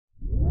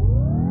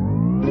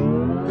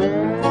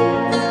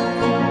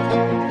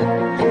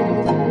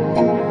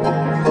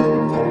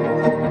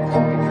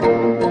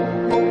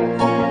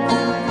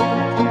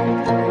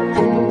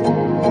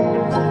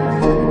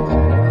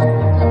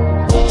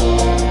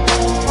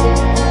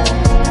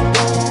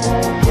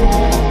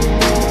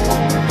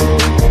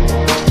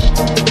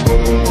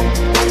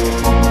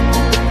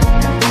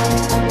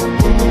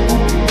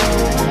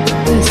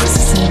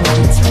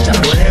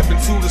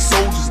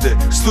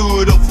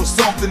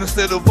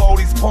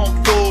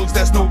punk thugs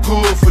that's no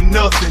good for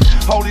nothing.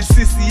 All these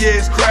sissy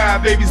ass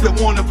crybabies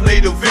that wanna play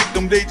the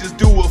victim, they just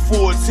do it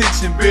for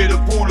attention. Better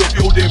pull up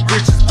your damn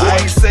britches, boy.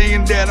 I ain't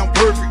saying that I'm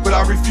perfect, but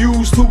I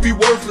refuse to be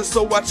worthless,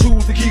 so I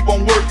choose to keep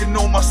on working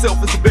on myself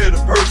as a better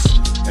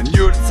person. And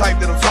you're the type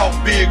that'll talk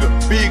bigger,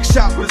 big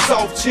shot with a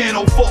soft chin.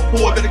 Oh fuck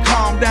boy, better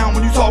calm down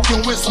when you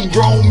talking with some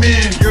grown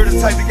men. You're the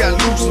type that got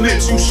loose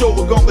lips, you show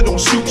a gun but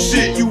don't shoot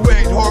shit. You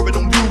act hard but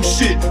don't do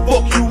shit,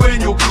 fuck you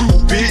and your crew,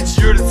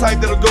 bitch. You're the type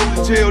that'll go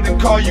to jail, then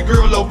call your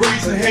girl up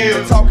raising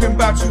hell. Talking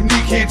about you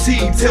need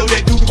canteen, tell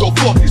that dude to go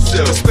fuck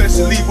himself.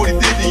 Especially what he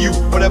did to you,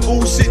 or that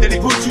bullshit that he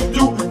put you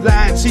through.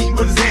 Lying, cheating,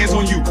 put his hands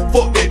on you.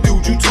 Fuck that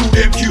dude, you too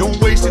damn cute. Don't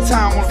waste your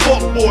time on a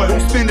fuck boy,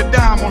 don't spend a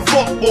dime on a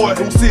fuck boy.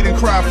 Don't sit and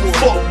cry for a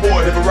fuck boy,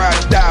 never ride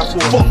or die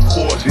for a fuck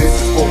boy. This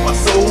is for my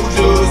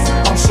soldiers,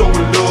 I'm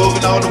showing love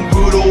and all them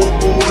good old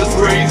boys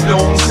raised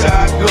on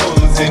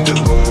shotguns in the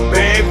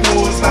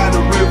backwoods by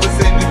the rivers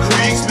and the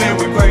creeks. Man,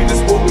 we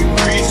practice what we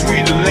preach,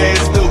 we the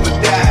last of a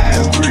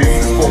dying breed.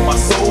 This is for my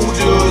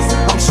soldiers,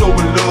 I'm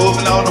showing love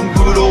and all them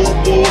good old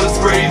boys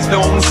raised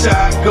on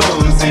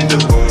shotguns in the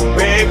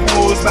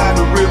backwoods by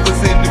the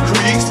rivers and the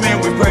creeks. Man,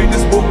 we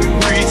practice what we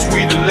preach,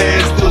 we the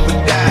last of a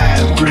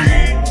dying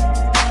breed.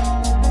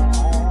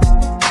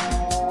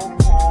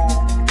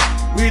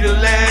 We the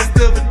last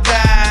of a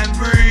dying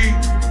breed.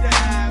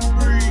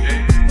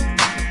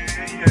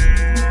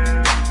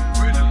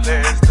 We're the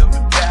last of a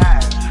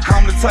dying breed.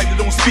 I'm the type that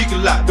don't speak a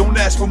lot, don't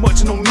ask for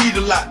much and don't need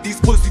a lot. These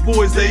pussy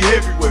boys, they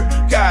everywhere.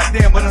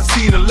 Goddamn, I done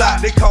seen a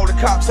lot. They call the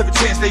cops every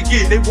chance they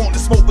get. They want the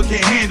smoke but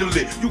can't handle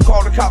it. You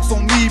call the cops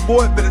on me,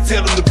 boy, better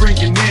tell them to bring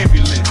an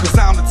ambulance. Cause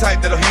I'm the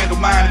type that'll handle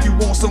mine. If you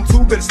want some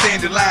too, better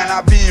stand in line.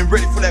 I've been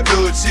ready for that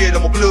bloodshed.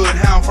 I'm a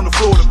bloodhound from the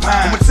Florida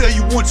pine. I'ma tell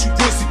you once, you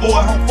pussy boy,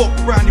 I don't fuck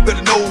around, you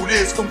better know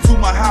this. Come to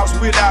my house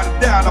without a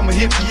doubt, I'ma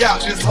hit me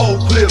out this whole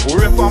clip.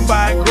 Or if I'm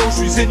buying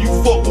groceries and you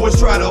fuck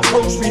boys try to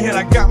approach me and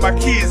I got my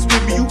kids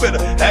with me, you better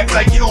act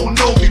like you don't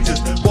know me.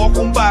 Just walk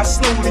on by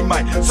slowly,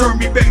 might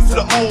turn me back to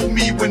the old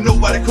me when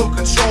nobody could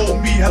control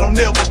me. I don't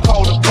ever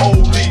call the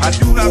police. I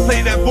do not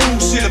play that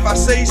bullshit. If I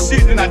say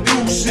shit, then I do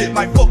shit.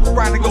 Might fuck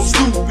around and go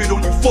stupid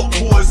on you fuck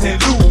boys and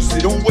lose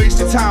it. Don't waste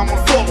your time on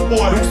a fuck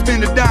boy. Don't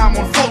spend a dime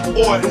on a fuck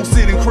boy. Don't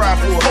sit and cry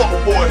for a fuck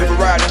boy. Never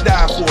ride or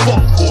die for a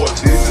fuck boy.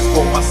 This is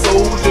for my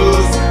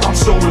soldiers, I'm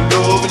showing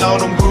love and all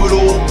them good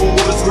old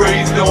boys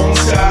raised on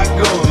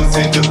shotguns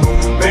in the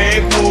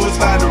backwoods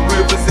by the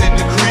rivers and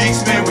the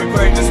creeks. Man, we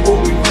practice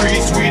what we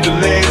preach, we the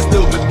last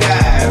of a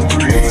dying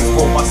breed. This is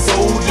for my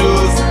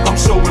soldiers, I'm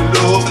showing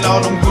love and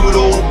all them good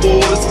old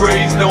boys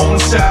raised on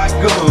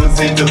shotguns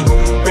in the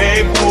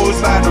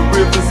backwoods by the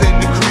rivers and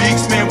the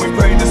creeks. Man, we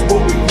practice what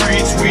we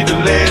preach, we the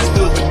last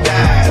of a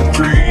dying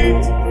breed.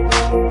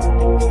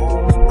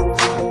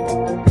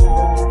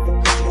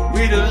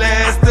 We the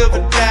last of a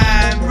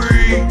dying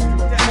breed.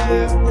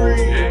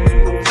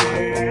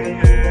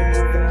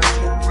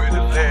 We're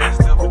the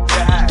last of a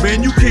dying breed.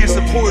 Man, you can't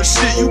support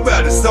shit, you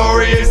about as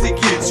sorry as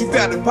it gets. You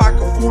got a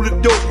pocket full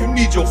of dope, you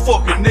need your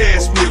fucking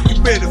ass whipped.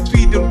 You better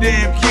feed them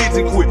damn kids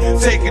and quit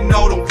taking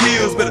all them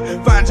pills.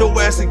 Better find your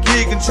ass a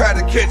gig and try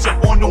to catch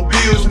up on them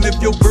bills. And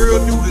if your girl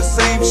do the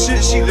same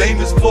shit, she lame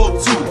as fuck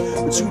too.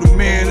 But you the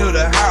man of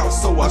the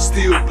house, so I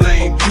still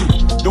blame you.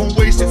 Don't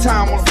waste your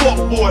time on a fuck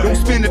boy. Don't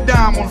spend a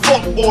dime on a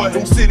fuck boy.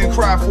 Don't sit and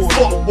cry for a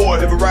fuck boy.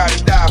 Never ride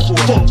or die for a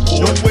fuck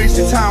boy. Don't waste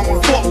your time on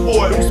a fuck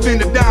boy. Don't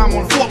spend a dime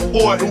on a fuck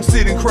boy. Don't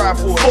sit and cry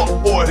for a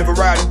fuck boy. Never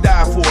ride or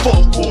die for a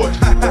fuck boy.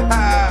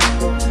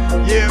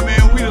 Yeah,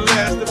 man, we the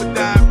last of a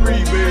dying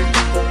breed, baby.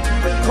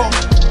 Come.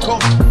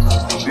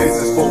 This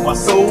is for my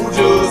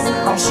soldiers,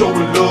 I'm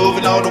showing love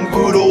and all them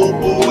good old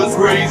boys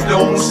raised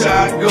on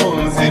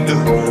shotguns in the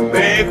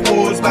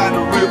backwoods by the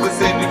rivers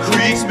and the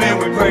creeks. Man,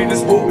 we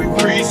practice what we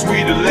preach,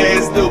 we the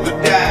last of a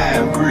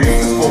dying breed.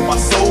 This is for my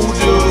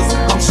soldiers,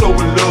 I'm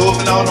showing love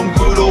and all them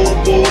good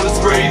old boys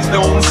raised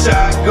on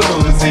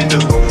shotguns in the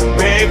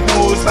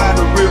backwoods by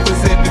the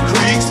rivers and the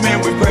creeks. Man,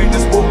 we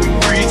practice what we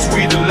preach,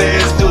 we the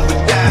last of a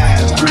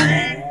dying breed.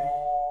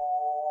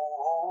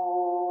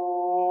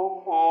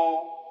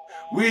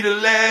 We the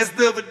last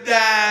of a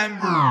dying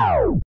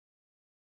breed.